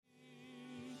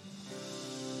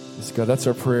Yes, God, that's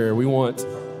our prayer. We want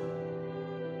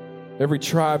every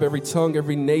tribe, every tongue,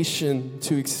 every nation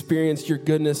to experience your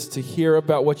goodness, to hear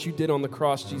about what you did on the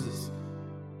cross, Jesus.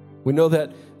 We know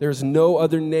that there's no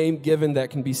other name given that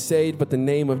can be saved but the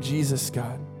name of Jesus,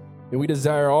 God. And we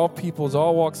desire all peoples,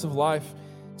 all walks of life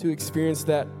to experience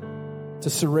that, to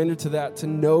surrender to that, to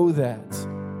know that.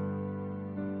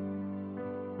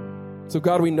 So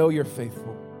God, we know you're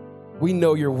faithful. We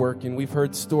know you're working. We've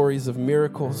heard stories of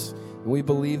miracles, and we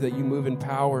believe that you move in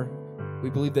power. We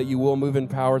believe that you will move in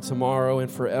power tomorrow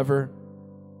and forever.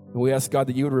 And we ask, God,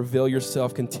 that you would reveal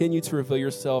yourself, continue to reveal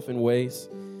yourself in ways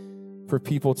for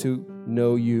people to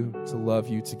know you, to love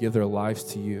you, to give their lives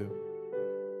to you.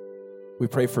 We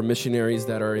pray for missionaries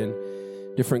that are in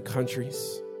different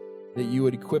countries, that you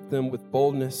would equip them with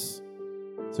boldness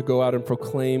to go out and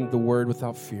proclaim the word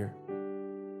without fear.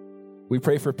 We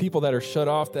pray for people that are shut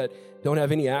off, that don't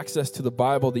have any access to the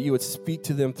Bible, that you would speak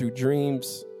to them through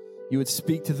dreams. You would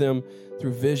speak to them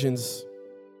through visions.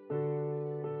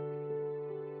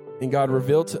 And God,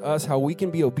 reveal to us how we can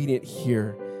be obedient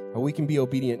here, how we can be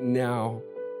obedient now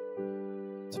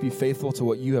to be faithful to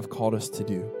what you have called us to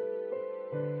do.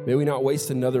 May we not waste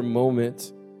another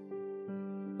moment,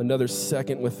 another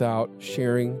second without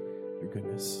sharing your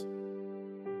goodness.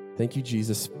 Thank you,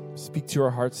 Jesus. Speak to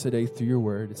our hearts today through your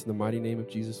word. It's in the mighty name of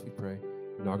Jesus we pray.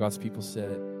 And all God's people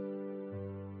said,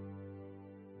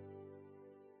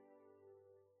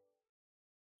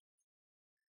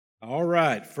 all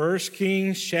right, 1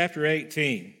 Kings chapter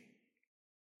 18.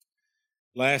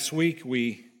 Last week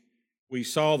we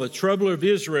saw the trouble of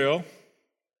Israel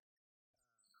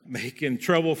making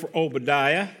trouble for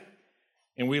Obadiah.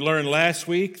 And we learned last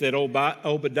week that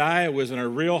Obadiah was in a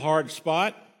real hard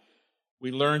spot.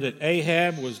 We learned that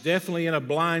Ahab was definitely in a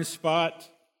blind spot.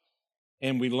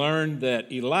 And we learned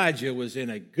that Elijah was in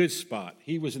a good spot.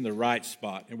 He was in the right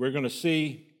spot. And we're going to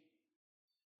see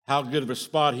how good of a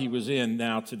spot he was in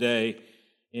now today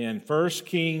in 1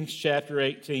 Kings chapter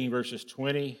 18, verses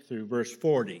 20 through verse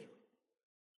 40.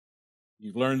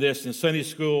 You've learned this in Sunday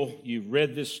school. You've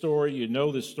read this story. You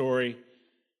know this story.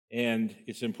 And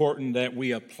it's important that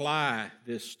we apply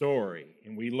this story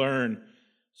and we learn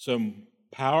some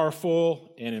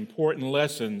powerful and important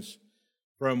lessons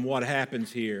from what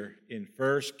happens here in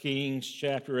 1 Kings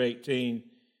chapter 18,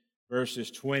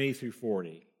 verses 20 through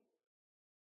 40.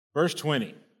 Verse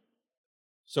 20.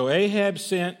 So Ahab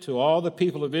sent to all the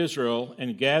people of Israel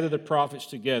and gathered the prophets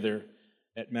together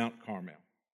at Mount Carmel.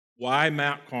 Why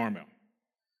Mount Carmel?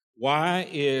 Why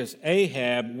is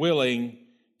Ahab willing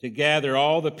to gather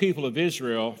all the people of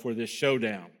Israel for this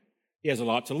showdown? He has a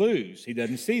lot to lose. He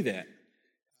doesn't see that.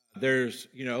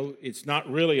 It's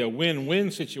not really a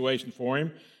win-win situation for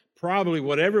him. Probably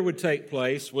whatever would take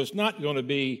place was not going to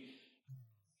be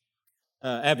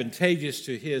advantageous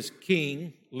to his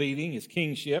king leading, his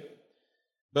kingship.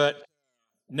 But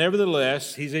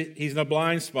nevertheless, he's in a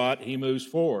blind spot. He moves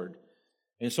forward.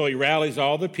 And so he rallies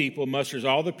all the people, musters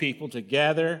all the people to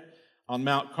gather on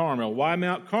Mount Carmel. Why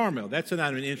Mount Carmel? That's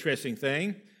an interesting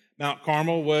thing. Mount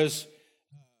Carmel was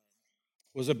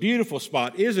a beautiful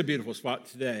spot, is a beautiful spot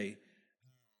today.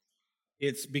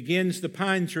 It begins the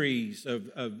pine trees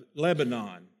of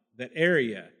Lebanon, that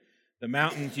area. The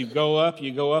mountains, you go up,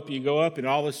 and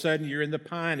all of a sudden you're in the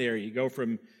pine area. You go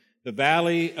from the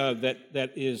valley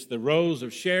that is the Rose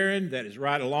of Sharon, that is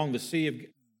right along the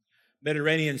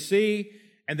Mediterranean Sea.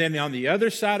 And then on the other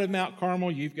side of Mount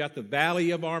Carmel, you've got the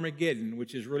Valley of Armageddon,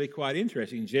 which is really quite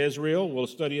interesting. Jezreel, we'll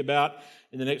study about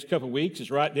in the next couple of weeks, is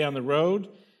right down the road.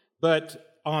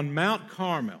 But on Mount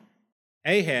Carmel,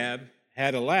 Ahab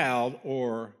had allowed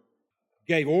or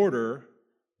gave order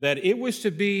that it was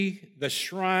to be the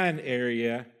shrine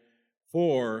area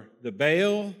for the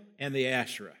Baal and the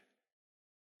Asherah.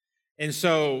 And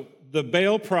so the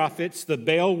Baal prophets, the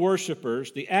Baal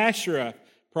worshipers, the Asherah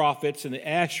prophets and the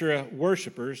Asherah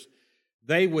worshipers,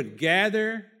 they would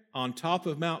gather on top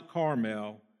of Mount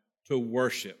Carmel to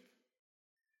worship.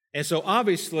 And so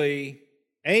obviously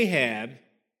Ahab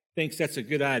thinks that's a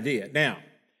good idea. Now,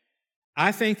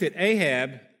 I think that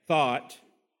Ahab thought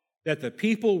that the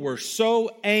people were so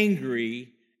angry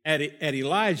at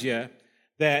Elijah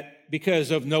that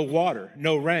because of no water,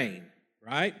 no rain,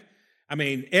 right? I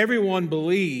mean, everyone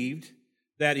believed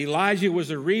that Elijah was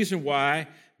the reason why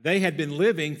they had been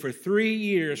living for 3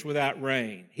 years without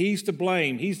rain. He's to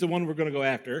blame. He's the one we're going to go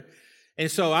after. And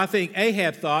so I think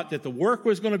Ahab thought that the work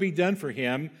was going to be done for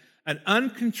him. An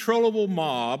uncontrollable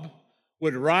mob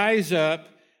would rise up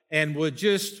and would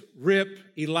just rip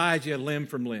Elijah limb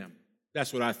from limb.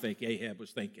 That's what I think Ahab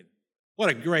was thinking. What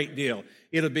a great deal.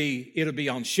 It'll be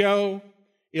on show.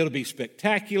 It'll be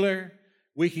spectacular.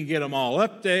 We can get them all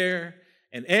up there.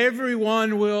 and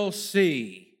everyone will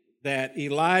see that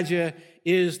Elijah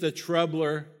is the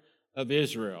troubler of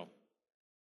Israel.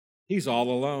 He's all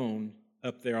alone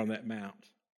up there on that mount.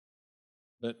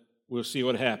 But we'll see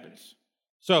what happens.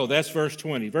 So that's verse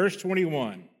 20. Verse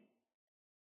 21.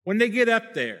 When they get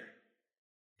up there,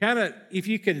 kind of, if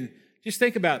you can just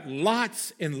think about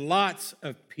lots and lots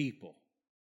of people.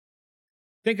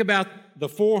 Think about the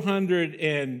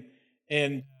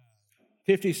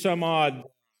 450 some odd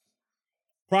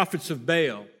prophets of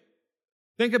Baal.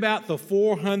 Think about the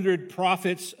 400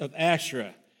 prophets of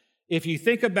Asherah. If you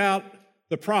think about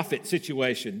the prophet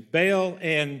situation, Baal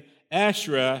and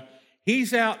Asherah,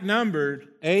 he's outnumbered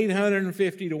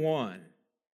 850 to 1.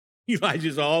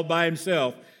 Elijah's all by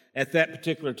himself at that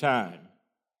particular time.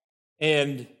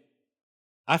 And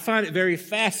I find it very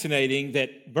fascinating that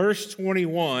verse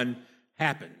 21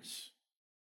 happens.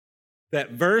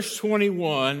 That verse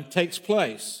 21 takes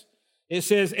place. It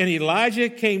says, and Elijah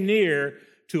came near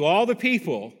to all the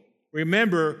people,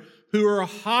 remember, who are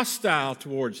hostile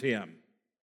towards him.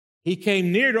 He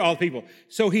came near to all the people.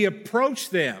 So he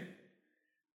approached them.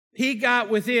 He got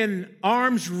within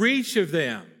arm's reach of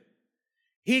them.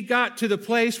 He got to the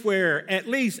place where at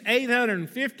least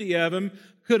 850 of them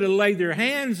could have laid their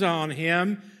hands on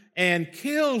him and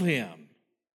killed him.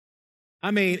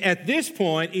 I mean, at this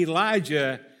point,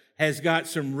 Elijah has got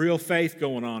some real faith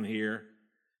going on here.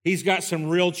 He's got some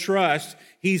real trust.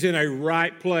 He's in a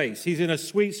right place. He's in a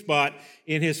sweet spot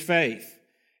in his faith.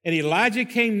 And Elijah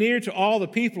came near to all the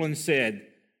people and said,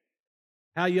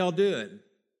 how y'all doing?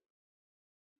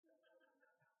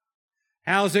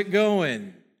 How's it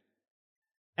going?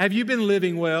 Have you been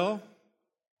living well?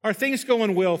 Are things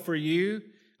going well for you?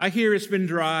 I hear it's been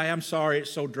dry. I'm sorry it's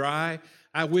so dry.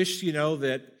 I wish,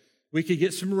 that we could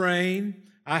get some rain.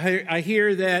 I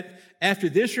hear that after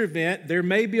this event, there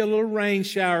may be a little rain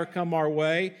shower come our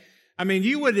way. I mean,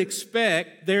 you would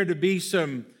expect there to be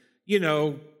some,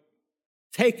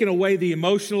 taking away the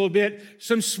emotion a little bit,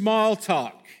 some small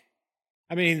talk.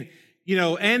 I mean,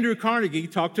 Andrew Carnegie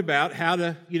talked about how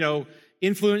to,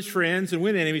 influence friends and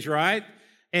win enemies, right?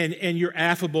 And you're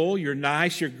affable, you're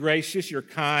nice, you're gracious, you're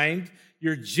kind,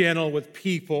 you're gentle with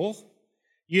people.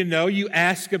 You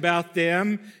ask about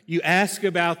them, you ask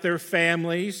about their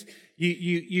families,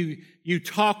 you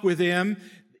talk with them,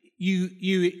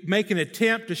 you make an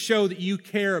attempt to show that you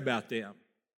care about them.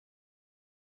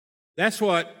 That's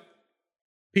what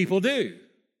people do.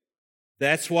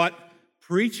 That's what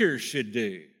preachers should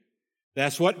do.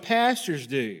 That's what pastors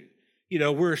do.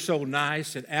 We're so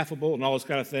nice and affable and all those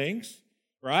kind of things,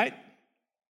 right?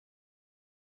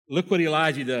 Look what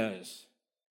Elijah does.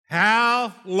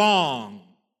 How long?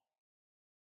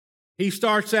 He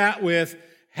starts out with,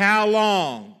 how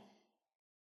long?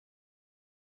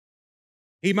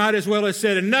 He might as well have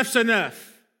said, enough's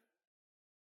enough.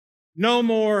 No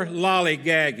more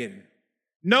lollygagging.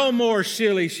 No more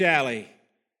shilly-shally.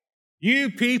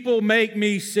 You people make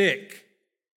me sick.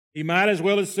 He might as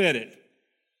well have said it.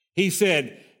 He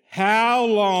said, how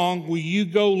long will you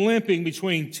go limping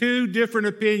between two different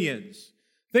opinions?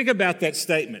 Think about that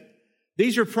statement.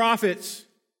 These are prophets.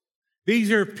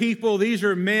 These are people. These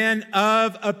are men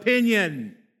of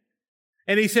opinion.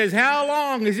 And he says, how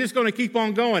long is this going to keep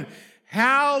on going?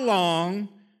 How long?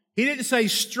 He didn't say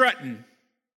strutting.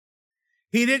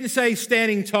 He didn't say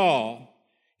standing tall.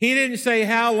 He didn't say,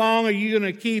 how long are you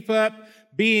going to keep up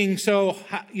being so,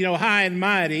 high and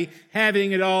mighty,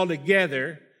 having it all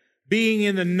together, being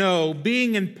in the know,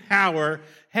 being in power,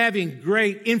 having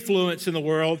great influence in the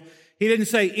world. He didn't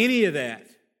say any of that.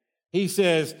 He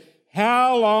says,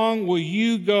 how long will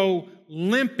you go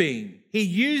limping? He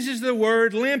uses the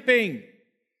word limping.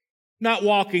 Not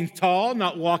walking tall,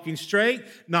 not walking straight,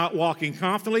 not walking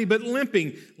confidently, but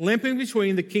limping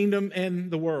between the kingdom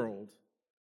and the world.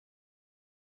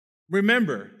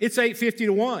 Remember, it's 850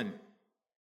 to 1.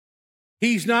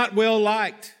 He's not well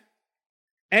liked.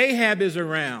 Ahab is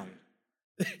around.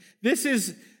 This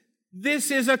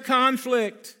is a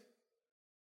conflict.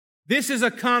 This is a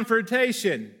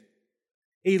confrontation.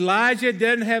 Elijah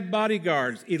doesn't have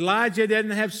bodyguards. Elijah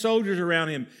doesn't have soldiers around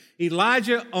him.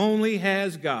 Elijah only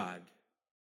has God.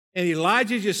 And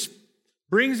Elijah just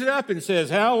brings it up and says,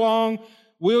 how long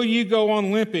will you go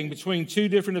on limping between two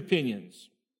different opinions?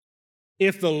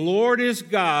 If the Lord is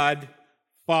God,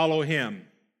 follow him.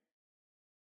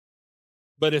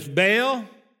 But if Baal,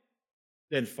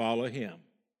 then follow him.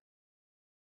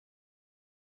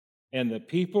 And the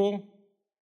people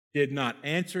did not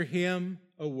answer him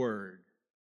a word.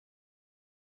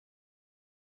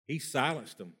 He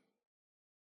silenced them.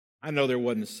 I know there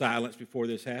wasn't silence before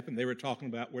this happened. They were talking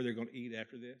about where they're going to eat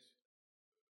after this.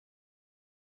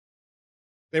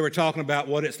 They were talking about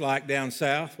what it's like down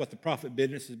south, what the prophet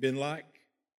business has been like.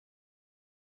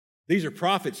 These are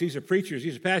prophets, these are preachers,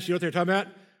 these are pastors. You know what they're talking about?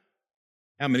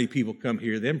 How many people come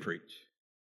hear them preach?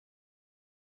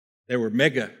 There were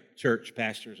mega church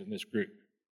pastors in this group.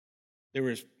 There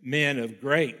was men of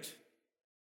great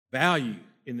value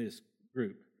in this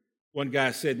group. One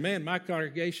guy said, man, my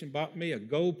congregation bought me a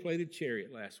gold-plated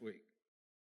chariot last week.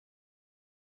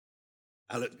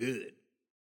 I look good.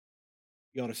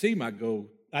 You ought to see my gold.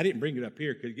 I didn't bring it up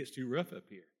here because it gets too rough up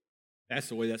here. That's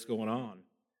the way that's going on.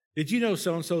 Did you know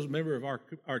so-and-so's a member of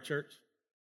our church?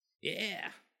 Yeah.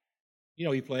 You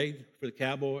know, he played for the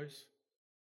Cowboys.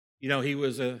 You know, he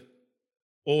was a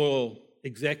oil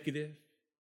executive.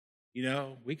 You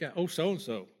know, we got,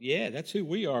 so-and-so. Yeah, that's who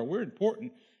we are. We're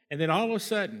important. And then all of a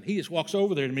sudden, he just walks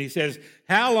over there to me. He says,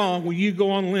 how long will you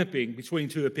go on limping between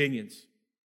two opinions?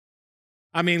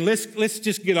 I mean, let's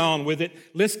just get on with it.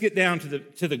 Let's get down to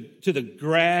the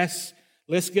grass.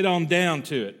 Let's get on down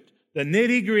to it. The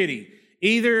nitty-gritty.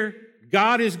 Either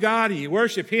God is God and you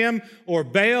worship him, or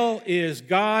Baal is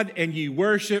God and you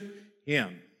worship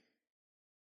him.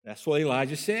 That's what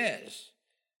Elijah says.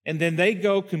 And then they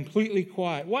go completely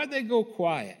quiet. Why did they go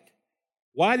quiet?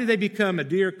 Why did they become a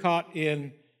deer caught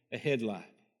in a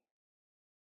headlight?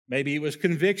 Maybe it was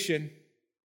conviction.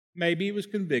 Maybe it was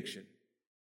conviction.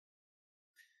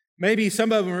 Maybe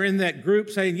some of them are in that group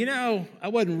saying, you know, I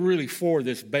wasn't really for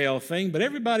this Baal thing, but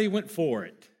everybody went for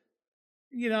it.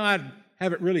 You know, I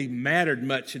haven't really mattered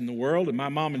much in the world, and my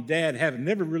mom and dad have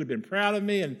never really been proud of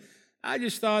me, and I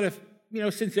just thought if, you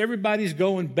know, since everybody's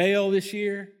going Baal this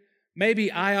year,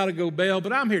 maybe I ought to go Baal.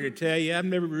 But I'm here to tell you, I've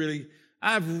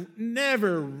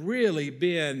never really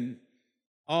been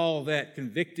all that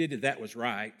convicted that was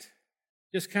right.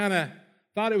 Just kind of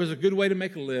thought it was a good way to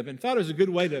make a living, thought it was a good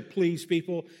way to please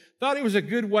people, thought it was a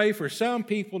good way for some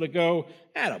people to go,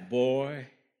 attaboy,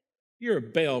 you're a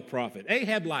Baal prophet.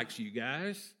 Ahab likes you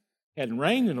guys. Hadn't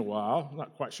rained in a while. I'm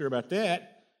not quite sure about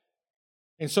that.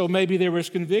 And so maybe there was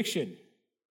conviction.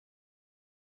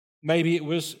 Maybe it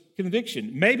was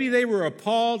conviction. Maybe they were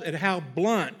appalled at how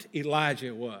blunt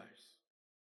Elijah was.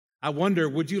 I wonder,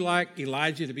 would you like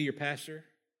Elijah to be your pastor?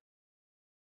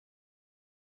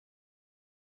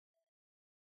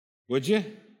 Would you?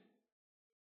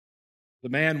 The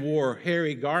man wore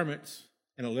hairy garments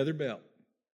and a leather belt.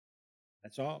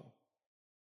 That's all.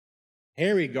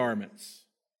 Hairy garments.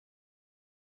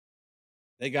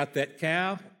 They got that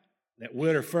cow, that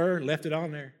wood or fur, left it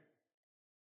on there.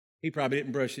 He probably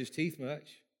didn't brush his teeth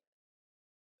much.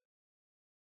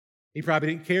 He probably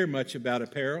didn't care much about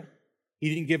apparel.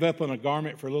 He didn't give up on a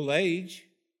garment for a little age.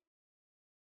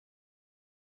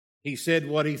 He said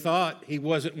what he thought. He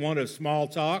wasn't one of small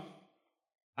talk.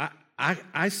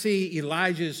 I see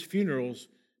Elijah's funerals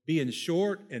being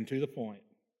short and to the point.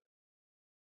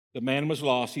 The man was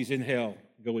lost. He's in hell.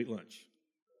 Go eat lunch.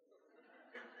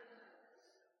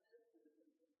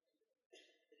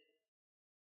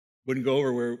 Wouldn't go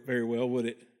over very well, would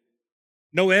it?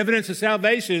 No evidence of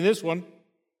salvation in this one.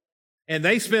 And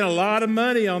they spent a lot of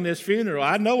money on this funeral.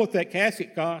 I know what that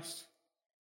casket costs.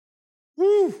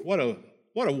 Whew, what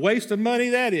a waste of money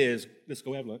that is. Let's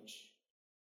go have lunch.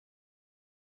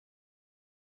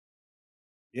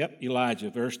 Yep, Elijah,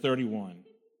 verse 31.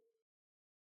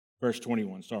 Verse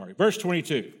 21, sorry. Verse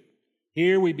 22.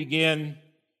 Here we begin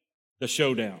the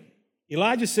showdown.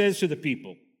 Elijah says to the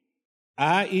people,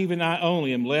 I, even I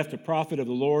only, am left a prophet of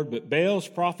the Lord, but Baal's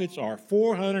prophets are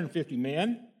 450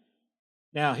 men.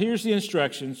 Now, here's the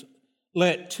instructions.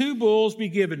 Let 2 bulls be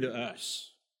given to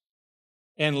us,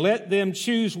 and let them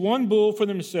choose 1 bull for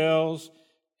themselves,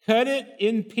 cut it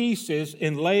in pieces,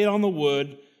 and lay it on the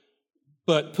wood,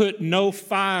 but put no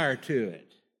fire to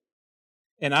it.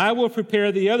 And I will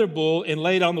prepare the other bull and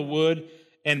lay it on the wood,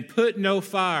 and put no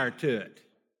fire to it.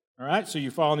 All right, so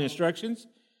you follow the instructions?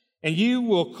 And you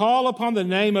will call upon the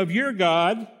name of your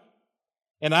God,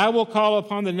 and I will call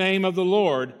upon the name of the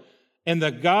Lord. And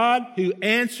the God who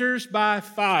answers by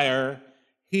fire,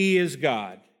 he is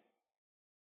God.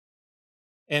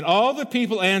 And all the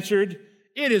people answered,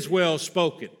 it is well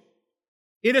spoken.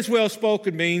 It is well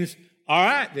spoken means, all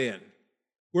right then,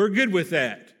 we're good with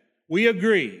that. We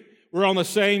agree. We're on the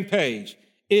same page.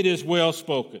 It is well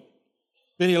spoken.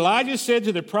 Then Elijah said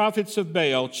to the prophets of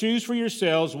Baal, choose for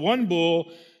yourselves 1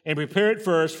 bull and prepare it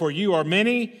first, for you are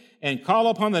many, and call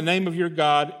upon the name of your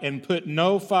God and put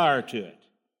no fire to it.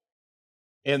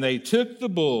 And they took the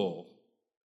bull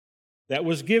that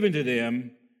was given to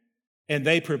them, and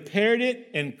they prepared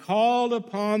it and called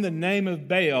upon the name of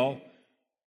Baal.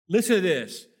 Listen to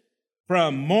this,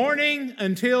 from morning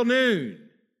until noon.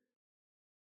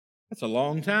 That's a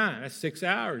long time. That's 6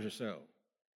 hours or so.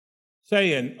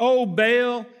 saying, O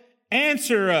Baal,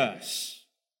 answer us.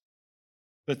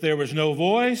 But there was no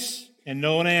voice, and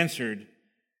no one answered.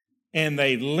 And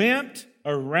they limped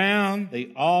around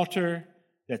the altar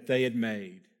that they had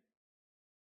made.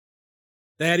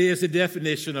 That is the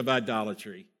definition of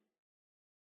idolatry.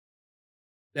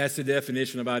 That's the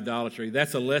definition of idolatry.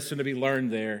 That's a lesson to be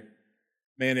learned there.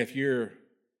 Man, if you're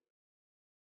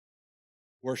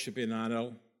worshiping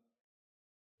idol,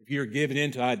 if you're giving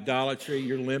into idolatry,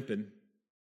 you're limping.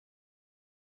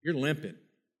 You're limping.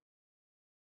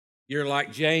 You're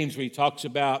like James when he talks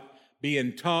about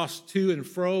being tossed to and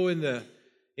fro in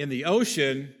the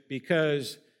ocean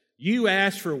because you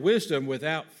ask for wisdom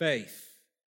without faith.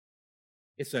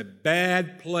 It's a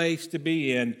bad place to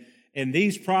be in, and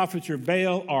these prophets of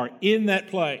Baal are in that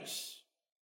place.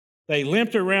 They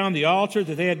limped around the altar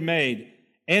that they had made,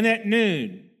 and at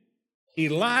noon,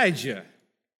 Elijah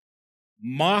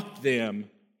mocked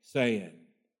them, saying,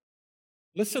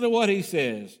 listen to what he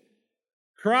says,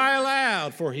 cry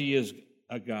aloud, for he is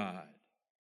a God.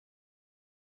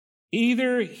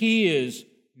 Either he is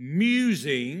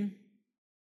musing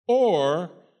or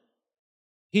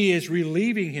he is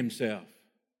relieving himself.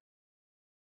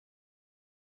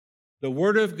 The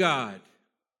Word of God.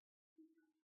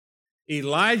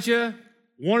 Elijah,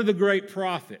 one of the great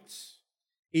prophets.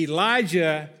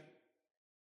 Elijah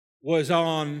was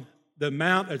on the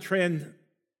Mount of I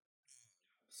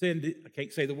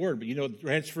can't say the word, but you know,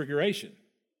 Transfiguration.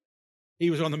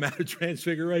 He was on the Mount of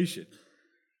Transfiguration.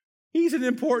 He's an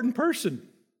important person.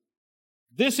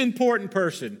 This important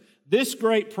person, this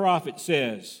great prophet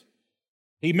says,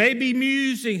 he may be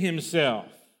musing himself,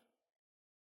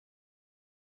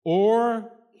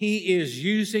 or he is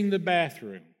using the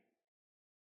bathroom.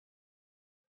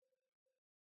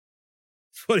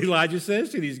 That's what Elijah says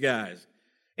to these guys.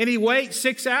 And he waits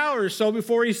 6 hours so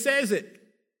before he says it.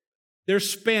 They're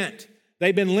spent.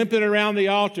 They've been limping around the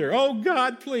altar. Oh,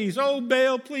 God, please. Oh,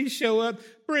 Baal, please show up.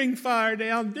 Bring fire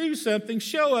down. Do something.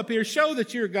 Show up here. Show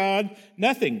that you're God.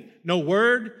 Nothing. No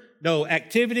word, no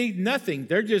activity, nothing.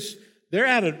 They're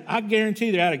out of, I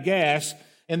guarantee they're out of gas.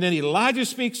 And then Elijah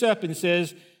speaks up and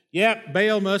says, yep,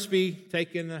 Baal must be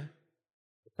taking the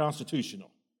constitutional.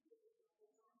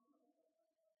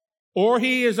 Or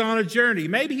he is on a journey.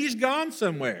 Maybe he's gone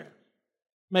somewhere.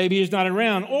 Maybe he's not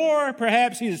around. Or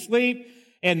perhaps he's asleep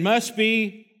and must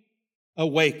be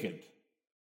awakened.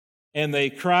 And they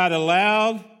cried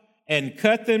aloud and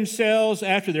cut themselves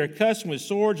after their custom with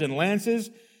swords and lances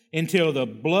until the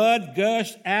blood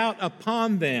gushed out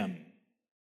upon them.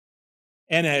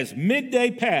 And as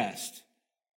midday passed,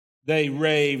 they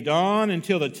raved on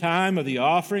until the time of the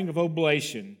offering of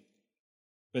oblation.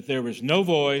 But there was no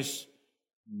voice,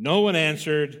 no one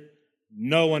answered,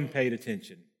 no one paid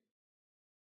attention.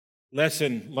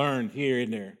 Lesson learned here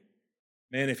and there.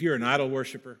 Man, if you're an idol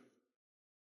worshiper,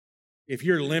 if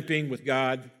you're limping with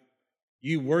God,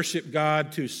 you worship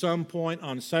God to some point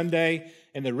on Sunday,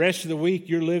 and the rest of the week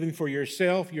you're living for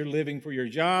yourself, you're living for your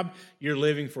job, you're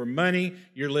living for money,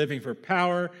 you're living for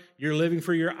power, you're living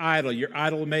for your idol. Your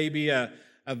idol may be a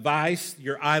vice,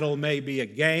 your idol may be a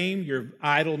game, your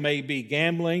idol may be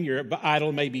gambling, your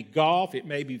idol may be golf, it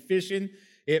may be fishing,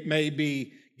 it may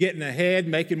be getting ahead,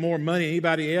 making more money than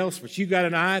anybody else, but you got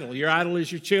an idol. Your idol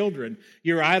is your children.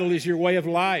 Your idol is your way of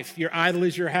life. Your idol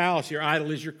is your house. Your idol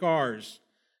is your cars.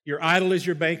 Your idol is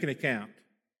your banking account.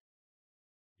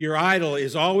 Your idol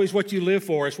is always what you live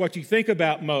for. It's what you think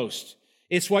about most.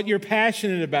 It's what you're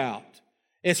passionate about.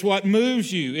 It's what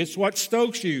moves you. It's what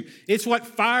stokes you. It's what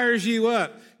fires you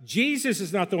up. Jesus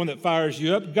is not the one that fires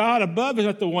you up. God above is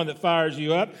not the one that fires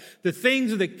you up. The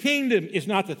things of the kingdom is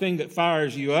not the thing that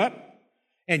fires you up.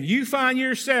 And you find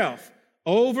yourself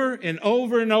over and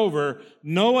over and over,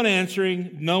 no one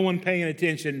answering, no one paying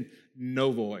attention,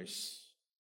 no voice.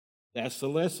 That's the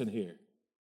lesson here.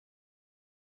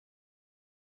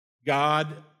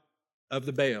 God of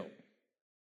the Baal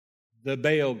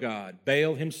God.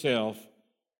 Baal himself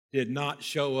did not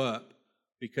show up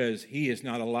because he is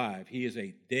not alive. He is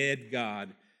a dead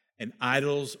God, and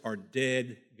idols are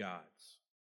dead gods.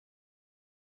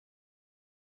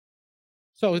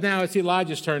 So now it's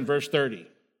Elijah's turn, verse 30.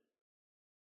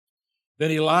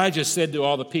 Then Elijah said to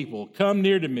all the people, come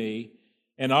near to me,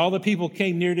 and all the people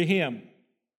came near to him.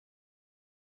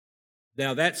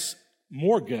 Now that's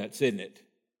more guts, isn't it?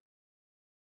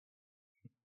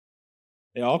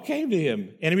 They all came to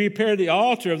him, and he repaired the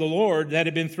altar of the Lord that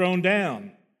had been thrown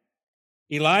down.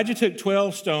 Elijah took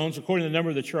 12 stones, according to the number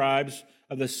of the tribes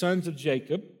of the sons of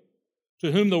Jacob,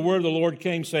 to whom the word of the Lord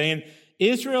came, saying,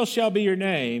 Israel shall be your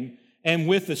name. And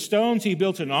with the stones he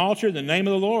built an altar in the name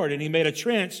of the Lord, and he made a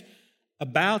trench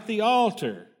about the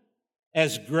altar.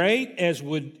 as great as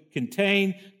would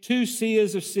contain 2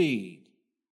 seahs of seed.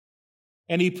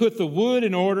 And he put the wood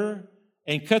in order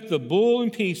and cut the bull in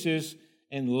pieces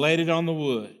and laid it on the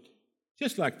wood,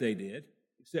 just like they did,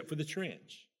 except for the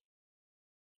trench.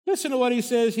 Listen to what he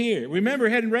says here. Remember,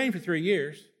 it hadn't rained for 3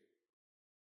 years.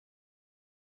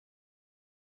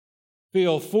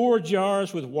 Fill 4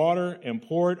 jars with water and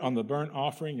pour it on the burnt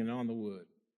offering and on the wood.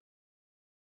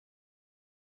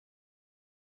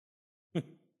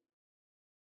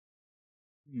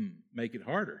 Make it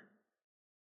harder.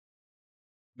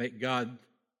 Make God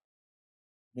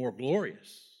more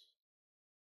glorious.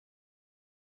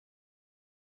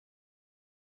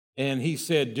 And he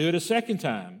said, do it a second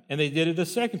time. And they did it a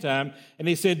second time. And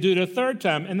he said, do it a third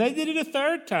time. And they did it a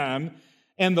third time.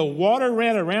 And the water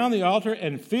ran around the altar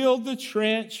and filled the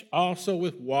trench also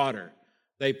with water.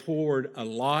 They poured a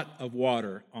lot of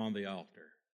water on the altar.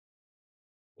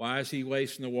 Why is he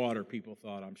wasting the water, people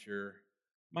thought, I'm sure.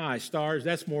 My stars,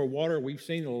 that's more water we've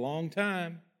seen in a long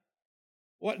time.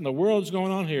 What in the world's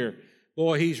going on here?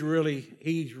 Boy, he's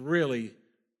really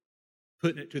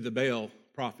putting it to the Baal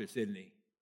prophets, isn't he?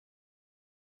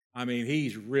 I mean,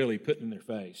 he's really putting in their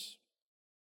face.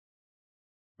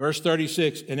 Verse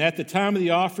 36, and at the time of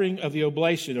the offering of the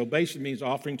oblation means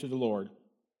offering to the Lord,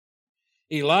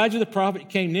 Elijah the prophet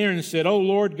came near and said, O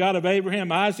Lord, God of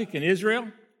Abraham, Isaac, and Israel,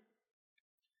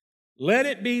 let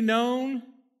it be known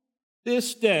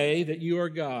this day that you are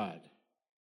God.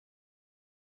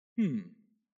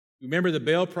 Remember the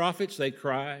Baal prophets? They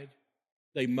cried,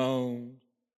 they moaned,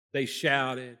 they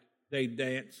shouted, they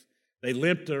danced, they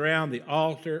limped around the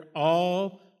altar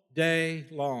all day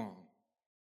long.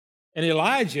 And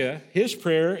Elijah, his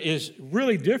prayer is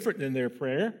really different than their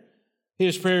prayer.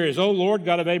 His prayer is, O Lord,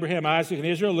 God of Abraham, Isaac, and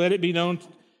Israel, let it be known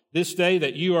this day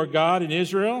that you are God in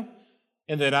Israel,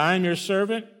 and that I am your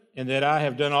servant, and that I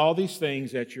have done all these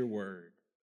things at your word.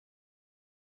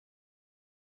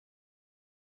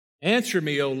 Answer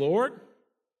me, O Lord.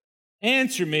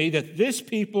 Answer me, that this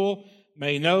people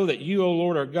may know that you, O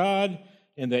Lord, are God,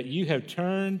 and that you have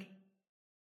turned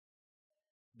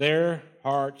their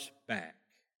hearts back.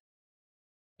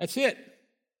 That's it.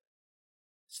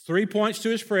 It's 3 points to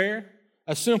his prayer.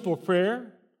 A simple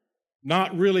prayer,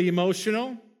 not really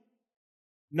emotional,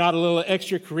 not a little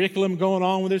extra curriculum going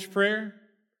on with his prayer.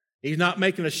 He's not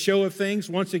making a show of things.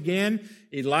 Once again,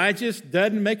 Elijah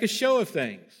doesn't make a show of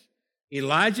things.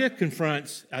 Elijah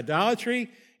confronts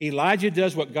idolatry. Elijah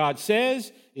does what God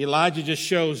says. Elijah just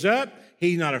shows up.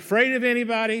 He's not afraid of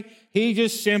anybody. He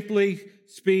just simply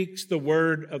speaks the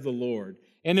word of the Lord.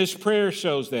 And his prayer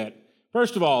shows that.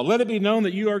 First of all, let it be known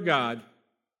that you are God.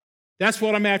 That's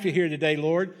what I'm after here today,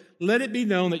 Lord. Let it be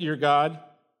known that you're God.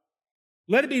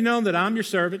 Let it be known that I'm your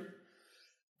servant.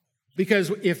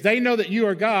 Because if they know that you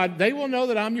are God, they will know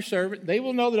that I'm your servant. They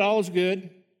will know that all is good.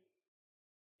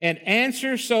 And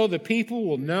answer so the people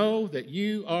will know that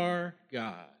you are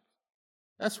God.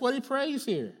 That's what he prays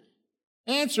here.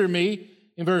 Answer me,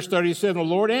 in verse 37, O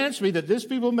Lord, answer me that this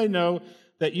people may know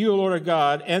that you, O Lord, are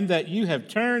God, and that you have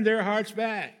turned their hearts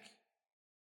back.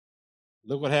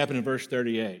 Look what happened in verse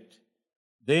 38.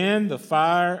 Then the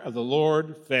fire of the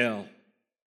Lord fell.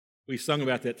 We sung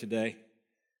about that today.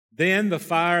 Then the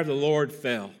fire of the Lord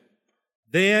fell.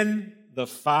 Then the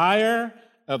fire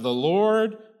of the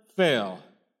Lord fell.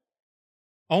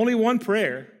 Only one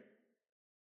prayer,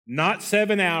 not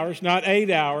 7 hours, not 8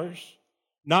 hours,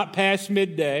 not past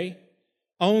midday,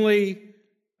 only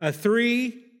a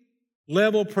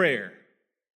 3-level prayer.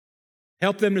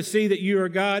 Help them to see that you are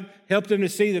God, help them to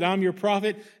see that I'm your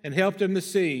prophet, and help them to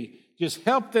see, just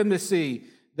help them to see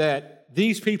that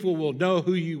these people will know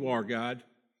who you are, God.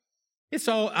 It's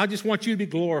all, I just want you to be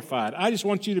glorified. I just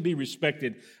want you to be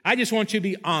respected. I just want you to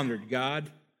be honored,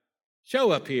 God.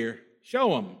 Show up here. Show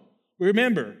them.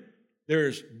 Remember,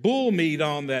 there's bull meat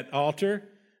on that altar.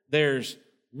 There's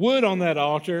wood on that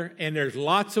altar, and there's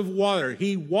lots of water.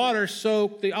 He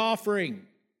water-soaked the offering,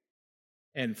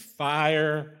 and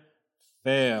fire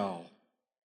fell.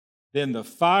 Then the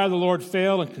fire of the Lord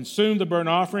fell and consumed the burnt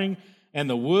offering and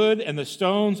the wood and the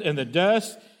stones and the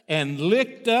dust and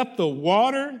licked up the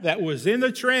water that was in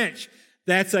the trench.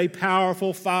 That's a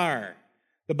powerful fire.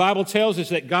 The Bible tells us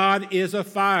that God is a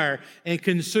fire and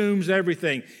consumes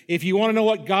everything. If you want to know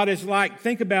what God is like,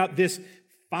 think about this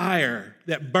fire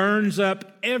that burns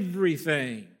up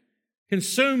everything,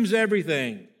 consumes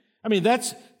everything. I mean,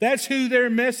 that's who they're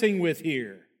messing with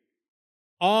here.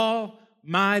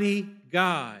 Almighty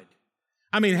God.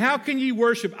 I mean, how can you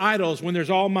worship idols when there's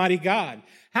Almighty God?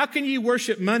 How can you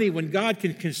worship money when God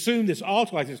can consume this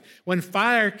altar like this, when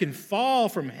fire can fall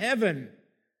from heaven?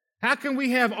 How can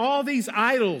we have all these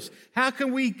idols? How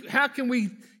can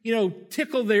we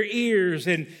tickle their ears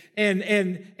and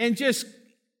just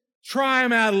try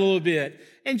them out a little bit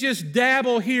and just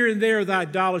dabble here and there with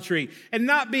idolatry and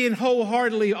not being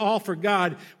wholeheartedly all for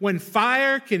God when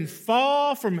fire can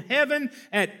fall from heaven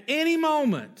at any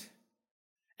moment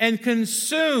and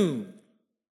consume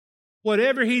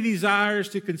whatever he desires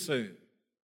to consume.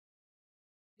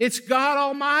 It's God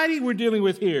Almighty we're dealing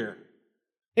with here.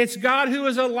 It's God who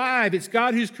is alive. It's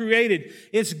God who's created.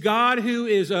 It's God who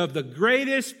is of the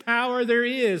greatest power there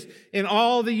is in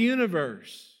all the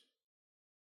universe.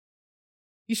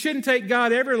 You shouldn't take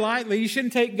God ever lightly. You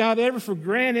shouldn't take God ever for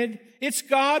granted. It's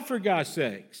God, for God's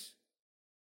sakes.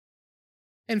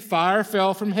 And fire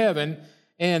fell from heaven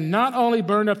and not only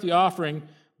burned up the offering,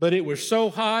 but it was so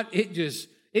hot, it just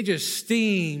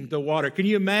steamed the water. Can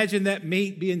you imagine that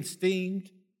meat being steamed?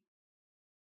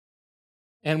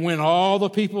 And when all the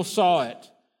people saw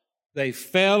it, they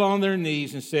fell on their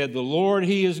knees and said, "The Lord,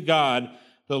 He is God.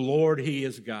 The Lord, He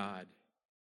is God."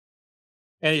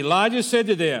 And Elijah said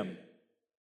to them,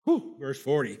 verse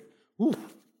 40.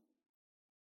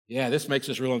 Yeah, this makes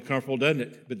us real uncomfortable, doesn't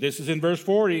it? But this is in verse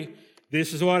 40.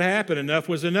 This is what happened. Enough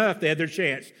was enough. They had their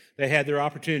chance. They had their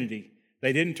opportunity.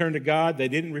 They didn't turn to God. They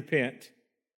didn't repent.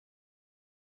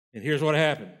 And here's what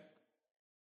happened.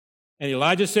 And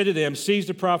Elijah said to them, "Seize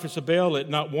the prophets of Baal, let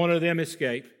not one of them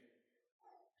escape."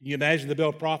 Can you imagine the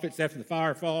Baal prophets after the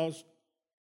fire falls?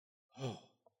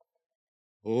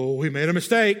 Oh, we made a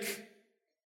mistake.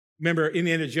 Remember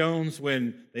Indiana Jones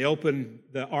when they opened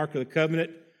the Ark of the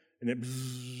Covenant and it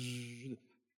bzzz, you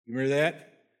remember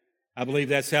that? I believe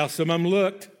that's how some of them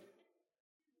looked.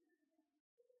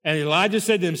 And Elijah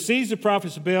said to them, "Seize the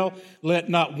prophets of Baal, let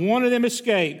not one of them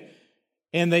escape."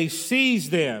 And they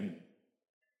seized them.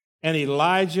 And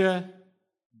Elijah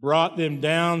brought them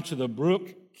down to the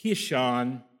brook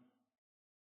Kishon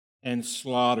and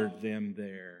slaughtered them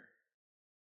there.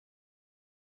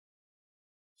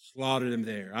 Slaughtered them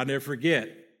there. I'll never forget.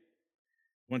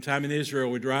 One time in Israel,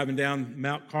 we're driving down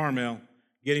Mount Carmel,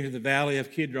 getting to the valley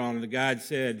of Kidron, and the guide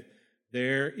said,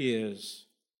 "There is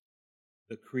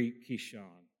the creek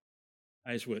Kishon."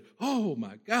 I just went, oh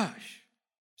my gosh.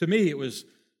 To me, it was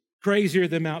crazier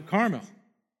than Mount Carmel.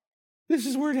 This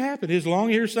is where it happened. It's long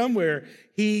here somewhere.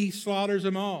 He slaughters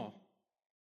them all.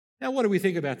 Now, what do we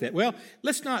think about that? Well,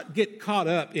 let's not get caught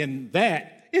up in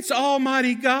that. It's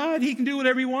Almighty God. He can do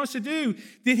whatever He wants to do.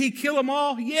 Did He kill them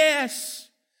all? Yes.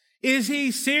 Is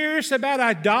He serious about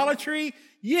idolatry?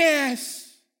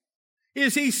 Yes.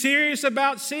 Is He serious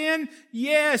about sin?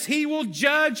 Yes. He will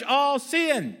judge all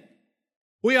sin.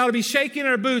 We ought to be shaking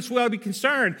our boots. We ought to be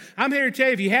concerned. I'm here to tell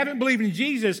you, if you haven't believed in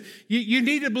Jesus, you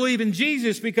need to believe in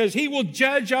Jesus because He will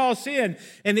judge all sin.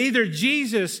 And either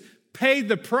Jesus paid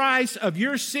the price of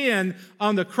your sin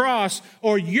on the cross,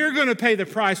 or you're going to pay the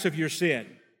price of your sin.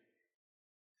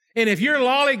 And if you're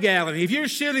lollygagging, if you're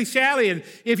shilly-shallying,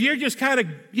 if you're just kind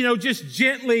of, just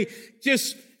gently,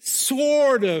 just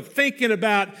sort of thinking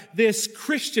about this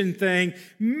Christian thing,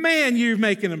 man, you're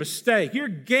making a mistake. You're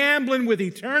gambling with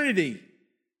eternity.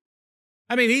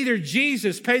 I mean, either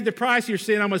Jesus paid the price of your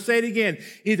sin. I'm going to say it again.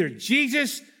 Either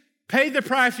Jesus paid the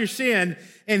price of your sin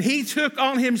and He took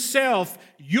on Himself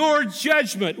your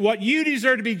judgment, what you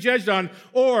deserve to be judged on,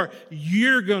 or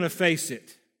you're going to face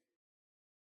it.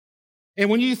 And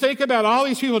when you think about all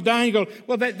these people dying, you go,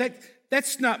 well,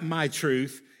 that's not my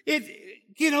truth.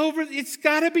 Get over it. It's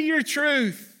got to be your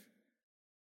truth.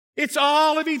 It's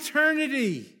all of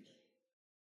eternity.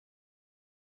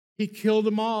 He killed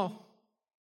them all.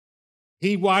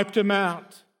 He wiped them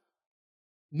out.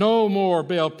 No more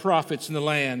Baal prophets in the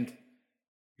land.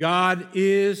 God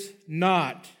is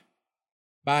not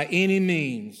by any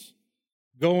means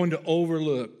going to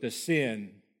overlook the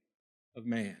sin of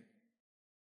man.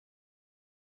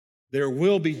 There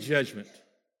will be judgment.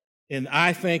 And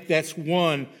I think that's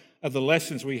one of the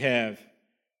lessons we have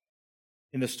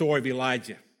in the story of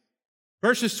Elijah.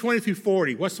 Verses 20 through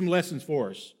 40, what's some lessons for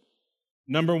us?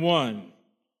 Number one,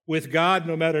 with God,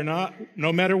 no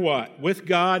matter what, with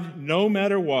God, no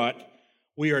matter what,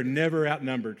 we are never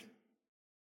outnumbered.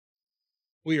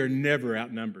 We are never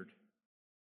outnumbered.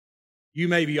 You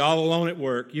may be all alone at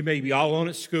work. You may be all alone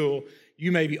at school.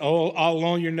 You may be all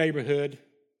alone in your neighborhood.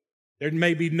 There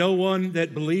may be no one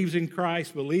that believes in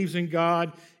Christ, believes in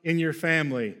God in your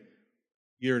family.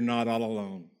 You're not all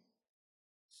alone.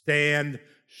 Stand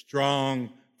strong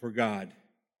for God.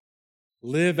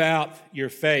 Live out your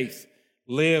faith.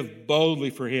 Live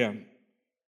boldly for Him.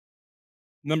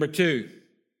 Number two,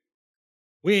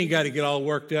 we ain't got to get all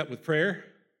worked up with prayer.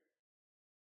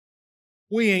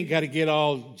 We ain't got to get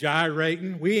all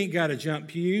gyrating. We ain't got to jump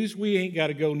pews. We ain't got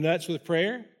to go nuts with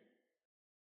prayer.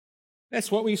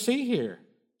 That's what we see here.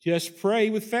 just pray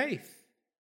with faith.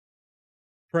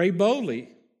 Pray boldly.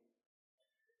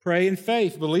 Pray in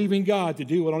faith, believing God to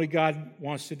do what only God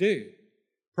wants to do.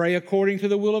 Pray according to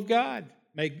the will of God.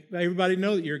 May everybody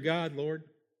know that you're God, Lord.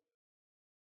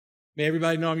 May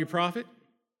everybody know I'm your prophet.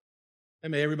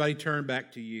 And may everybody turn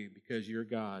back to you because you're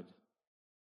God.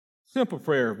 Simple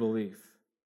prayer of belief.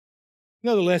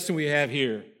 Another lesson we have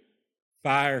here.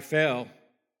 Fire fell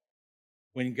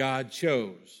when God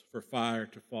chose for fire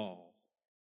to fall.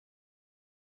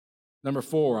 Number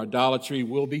 4, idolatry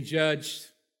will be judged.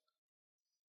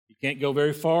 You can't go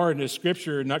very far in this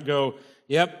scripture and not go,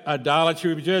 yep, idolatry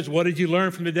will be judged. What did you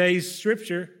learn from today's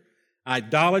scripture?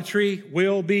 Idolatry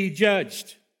will be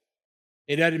judged.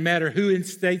 It doesn't matter who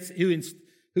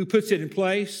puts it in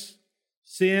place.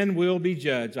 Sin will be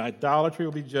judged. Idolatry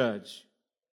will be judged.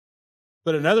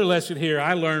 But another lesson here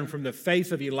I learned from the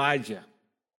faith of Elijah,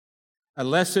 a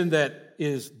lesson that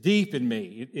is deep in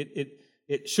me.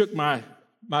 It shook my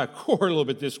core a little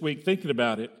bit this week thinking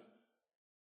about it.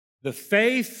 The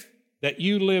faith that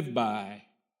you live by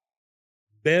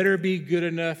better be good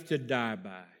enough to die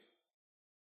by.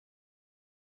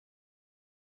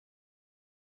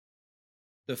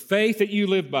 The faith that you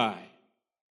live by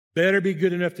better be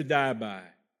good enough to die by.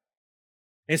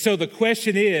 And so the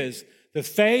question is, the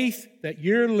faith that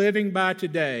you're living by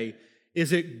today,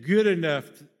 is it good enough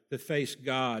to face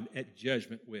God at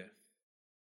judgment with?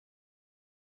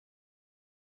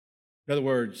 In other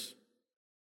words,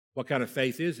 what kind of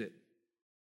faith is it?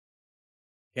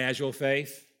 Casual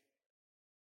faith?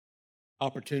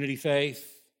 Opportunity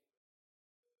faith?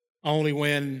 Only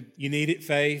when you need it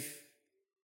faith?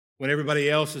 When everybody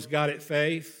else has got it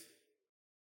faith?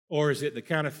 Or is it the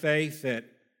kind of faith that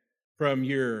from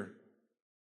your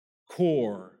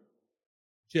core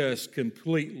just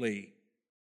completely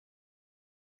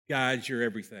guides your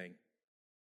everything?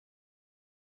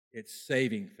 It's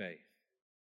saving faith.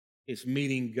 It's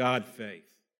meeting God faith.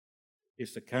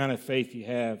 It's the kind of faith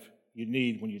you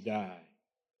need when you die.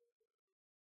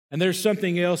 And there's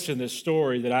something else in this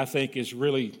story that I think is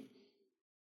really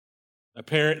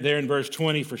apparent there in verse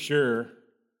 20 for sure,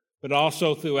 but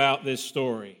also throughout this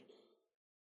story.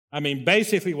 I mean,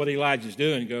 basically what Elijah's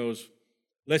doing goes,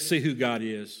 let's see who God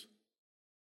is.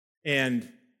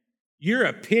 And your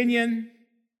opinion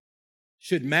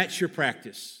should match your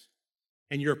practice,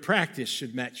 and your practice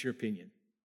should match your opinion.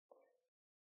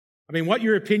 I mean, what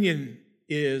your opinion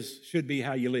is should be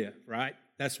how you live, right?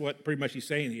 That's what pretty much he's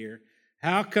saying here.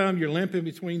 How come you're limping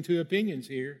between two opinions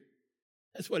here?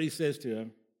 That's what he says to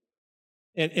him.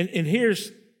 And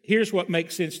here's what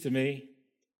makes sense to me.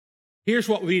 Here's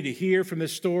what we need to hear from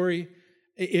this story.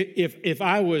 If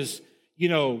I was,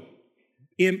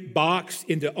 boxed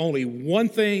into only one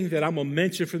thing that I'm going to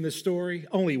mention from this story,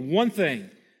 only one thing,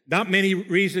 not many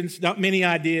reasons, not many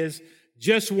ideas,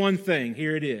 just one thing.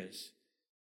 Here it is.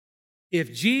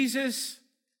 If Jesus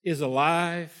is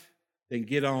alive, then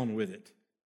get on with it.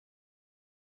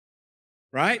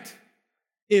 Right?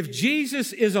 If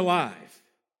Jesus is alive,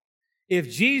 if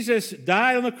Jesus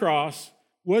died on the cross,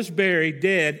 was buried,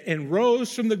 dead, and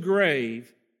rose from the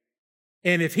grave,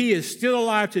 and if he is still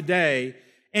alive today,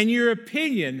 and your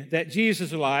opinion that Jesus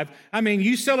is alive, I mean,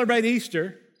 you celebrate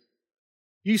Easter.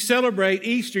 You celebrate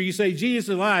Easter. You say Jesus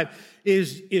is alive.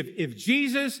 If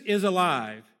Jesus is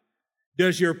alive,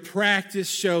 does your practice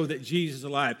show that Jesus is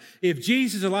alive? If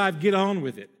Jesus is alive, get on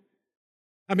with it.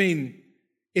 I mean,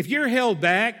 if you're held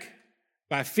back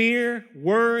by fear,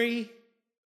 worry,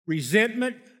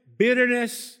 resentment,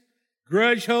 bitterness,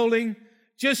 grudge holding,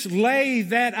 just lay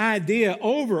that idea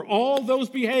over all those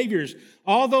behaviors,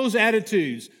 all those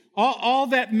attitudes, all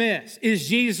that mess. Is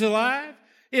Jesus alive?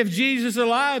 If Jesus is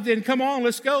alive, then come on,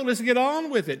 let's go. Let's get on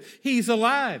with it. He's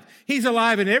alive. He's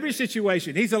alive in every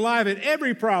situation. He's alive in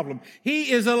every problem.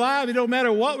 He is alive. It don't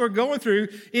matter what we're going through.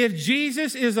 If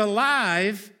Jesus is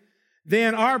alive,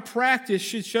 then our practice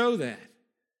should show that.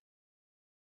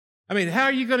 I mean, how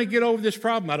are you going to get over this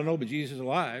problem? I don't know, but Jesus is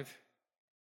alive.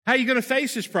 How are you going to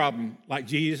face this problem? Like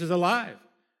Jesus is alive.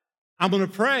 I'm going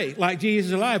to pray like Jesus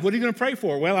is alive. What are you going to pray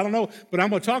for? Well, I don't know, but I'm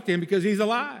going to talk to him because he's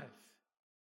alive.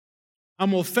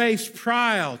 I'm going to face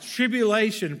trial,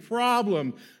 tribulation,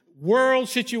 problem, world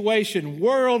situation,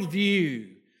 world view,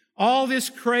 all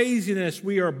this craziness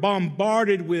we are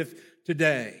bombarded with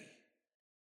today.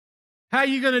 How are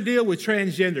you going to deal with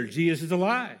transgender? Jesus is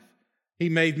alive. He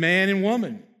made man and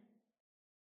woman.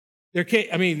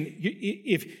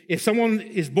 If someone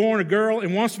is born a girl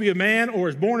and wants to be a man, or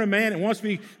is born a man and wants to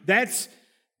be, that's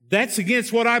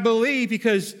against what I believe,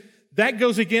 because that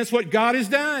goes against what God has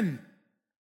done.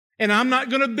 And I'm not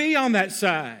going to be on that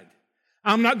side.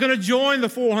 I'm not going to join the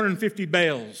 450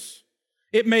 Baals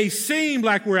It may seem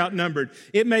like we're outnumbered.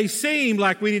 It may seem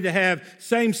like we need to have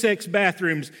same-sex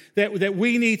bathrooms, that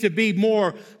we need to be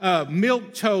more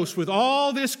milquetoast with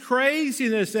all this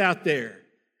craziness out there,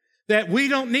 that we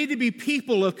don't need to be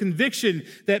people of conviction,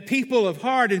 that people of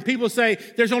heart, and people say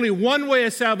there's only one way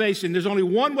of salvation, there's only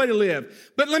one way to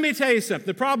live. But let me tell you something.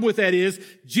 The problem with that is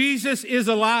Jesus is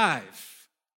alive.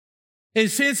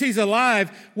 And since he's alive,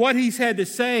 what he's had to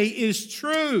say is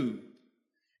true.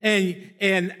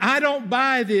 And I don't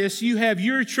buy this. You have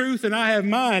your truth and I have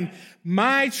mine.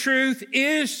 My truth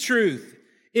is truth.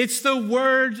 It's the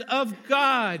word of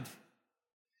God.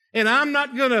 And I'm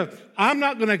not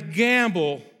gonna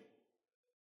gamble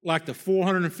like the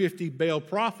 450 Baal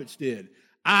prophets did.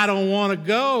 I don't want to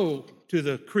go to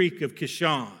the creek of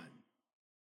Kishon.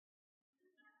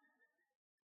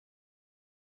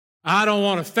 I don't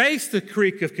want to face the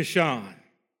creek of Kishon.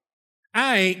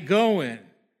 I ain't going.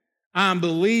 I'm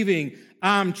believing,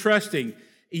 I'm trusting.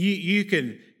 You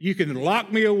can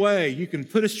lock me away. You can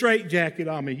put a straitjacket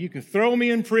on me. You can throw me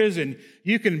in prison.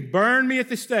 You can burn me at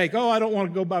the stake. Oh, I don't want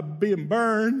to go by being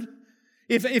burned.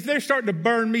 If they're starting to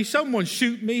burn me, someone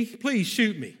shoot me. Please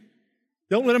shoot me.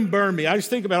 Don't let them burn me. I just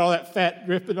think about all that fat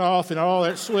dripping off and all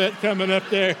that sweat coming up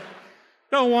there.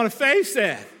 Don't want to face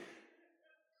that.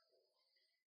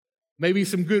 Maybe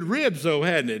some good ribs, though,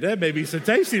 hadn't it? That may be some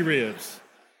tasty ribs.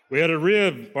 We had a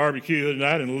rib barbecue the other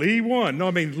night, and Lee won. No,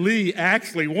 I mean, Lee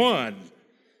actually won.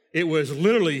 It was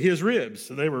literally his ribs,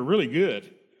 so they were really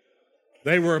good.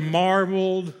 They were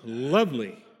marbled,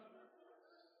 lovely.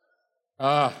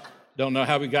 Don't know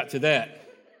how we got to that.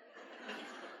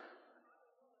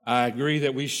 I agree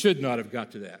that we should not have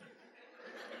got to that.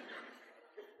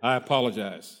 I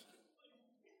apologize.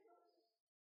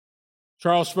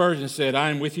 Charles Spurgeon said,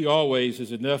 "I am with you always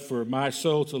is enough for my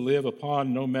soul to live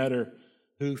upon, no matter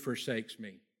who forsakes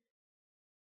me."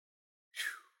 Whew.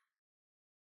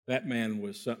 That man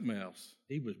was something else.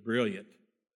 He was brilliant.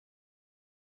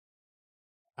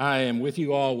 I am with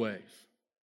you always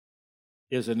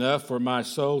is enough for my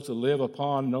soul to live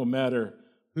upon, no matter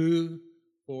who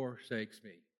forsakes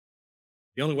me.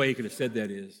 The only way he could have said that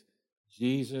is,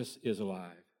 Jesus is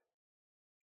alive.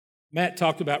 Matt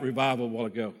talked about revival a while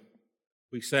ago.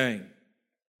 We sang.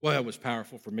 Well, that was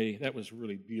powerful for me. That was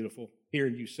really beautiful,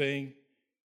 hearing you sing.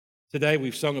 Today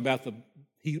we've sung about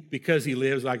because he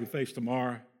lives, I can face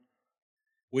tomorrow.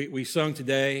 We sung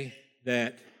today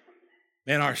that,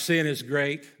 man, our sin is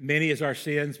great. Many is our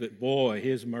sins, but boy,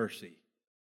 his mercy.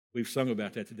 We've sung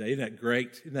about that today. Isn't that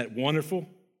great? Isn't that wonderful? And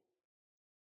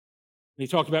he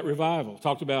talked about revival,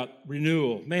 talked about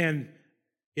renewal. Man,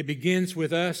 it begins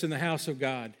with us in the house of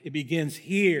God. It begins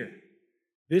here.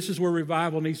 This is where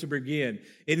revival needs to begin.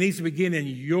 It needs to begin in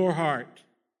your heart.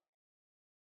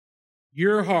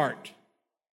 Your heart.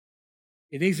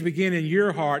 It needs to begin in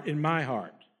your heart, in my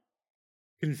heart.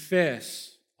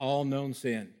 Confess all known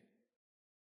sin.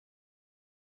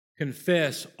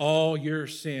 Confess all your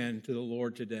sin to the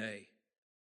Lord today.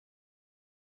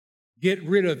 Get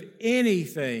rid of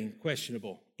anything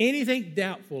questionable, anything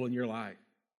doubtful in your life,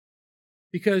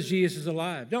 because Jesus is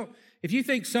alive. If you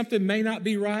think something may not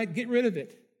be right, get rid of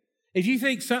it. If you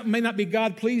think something may not be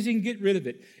God-pleasing, get rid of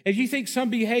it. If you think some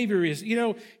behavior is,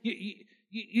 you're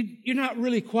not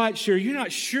really quite sure. You're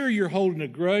not sure you're holding a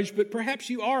grudge, but perhaps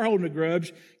you are holding a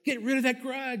grudge. Get rid of that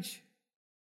grudge.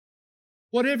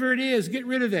 Whatever it is, get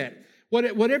rid of that.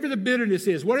 Whatever the bitterness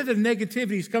is, whatever the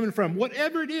negativity is coming from,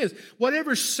 whatever it is,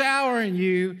 whatever's souring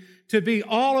you to be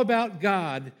all about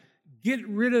God, get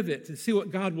rid of it and see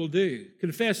what God will do.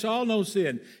 Confess all no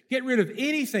sin. Get rid of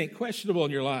anything questionable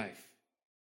in your life.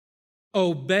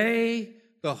 Obey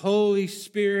the Holy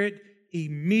Spirit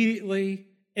immediately,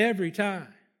 every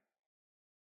time.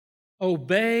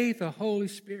 Obey the Holy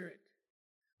Spirit.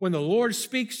 When the Lord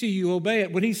speaks to you, obey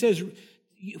it. When he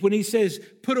says,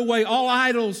 put away all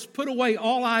idols, put away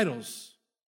all idols.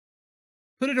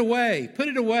 Put it away, put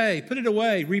it away, put it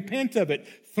away. Repent of it.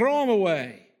 Throw them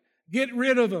away. Get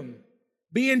rid of them.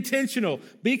 Be intentional.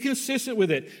 Be consistent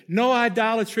with it. No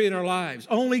idolatry in our lives.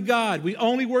 Only God. We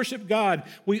only worship God.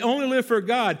 We only live for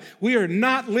God. We are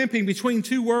not limping between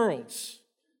two worlds.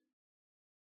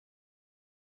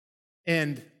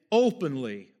 And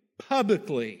openly,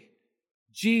 publicly,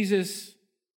 Jesus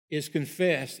is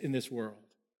confessed in this world.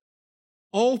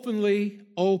 Openly,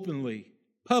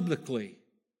 publicly,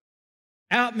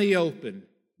 out in the open,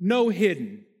 no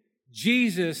hidden.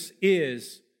 Jesus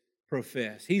is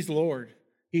professed. He's Lord.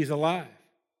 He's alive.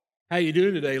 How you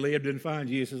doing today, Lee? I'm doing fine.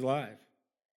 Jesus is alive.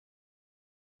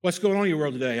 What's going on in your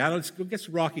world today? I don't get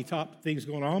some rocky top things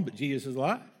going on, but Jesus is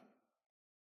alive.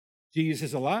 Jesus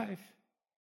is alive.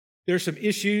 There's some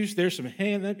issues, there's some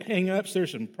hang-ups,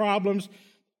 there's some problems,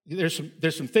 there's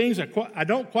some things I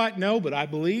don't quite know, but I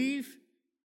believe,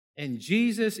 and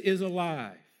Jesus is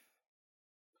alive.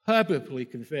 Publicly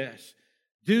confess.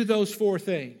 Do those 4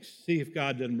 things. See if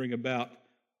God doesn't bring about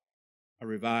a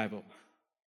revival.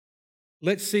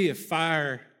 Let's see if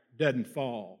fire doesn't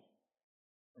fall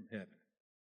from heaven.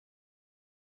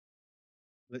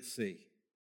 Let's see.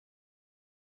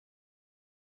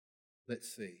 Let's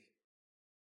see.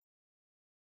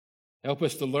 Help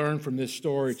us to learn from this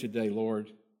story today,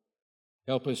 Lord.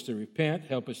 Help us to repent.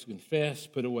 Help us to confess.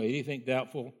 Put away anything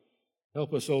doubtful.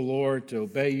 Help us, O Lord, to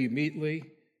obey you meekly.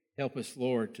 Help us,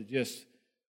 Lord, to just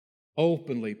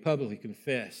openly, publicly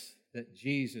confess that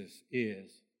Jesus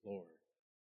is Lord.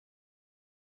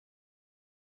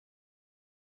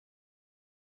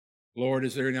 Lord,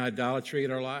 is there any idolatry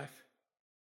in our life?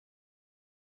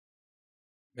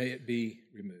 May it be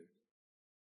removed.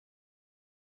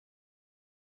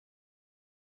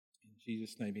 In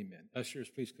Jesus' name, amen. Ushers,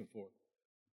 please come forward.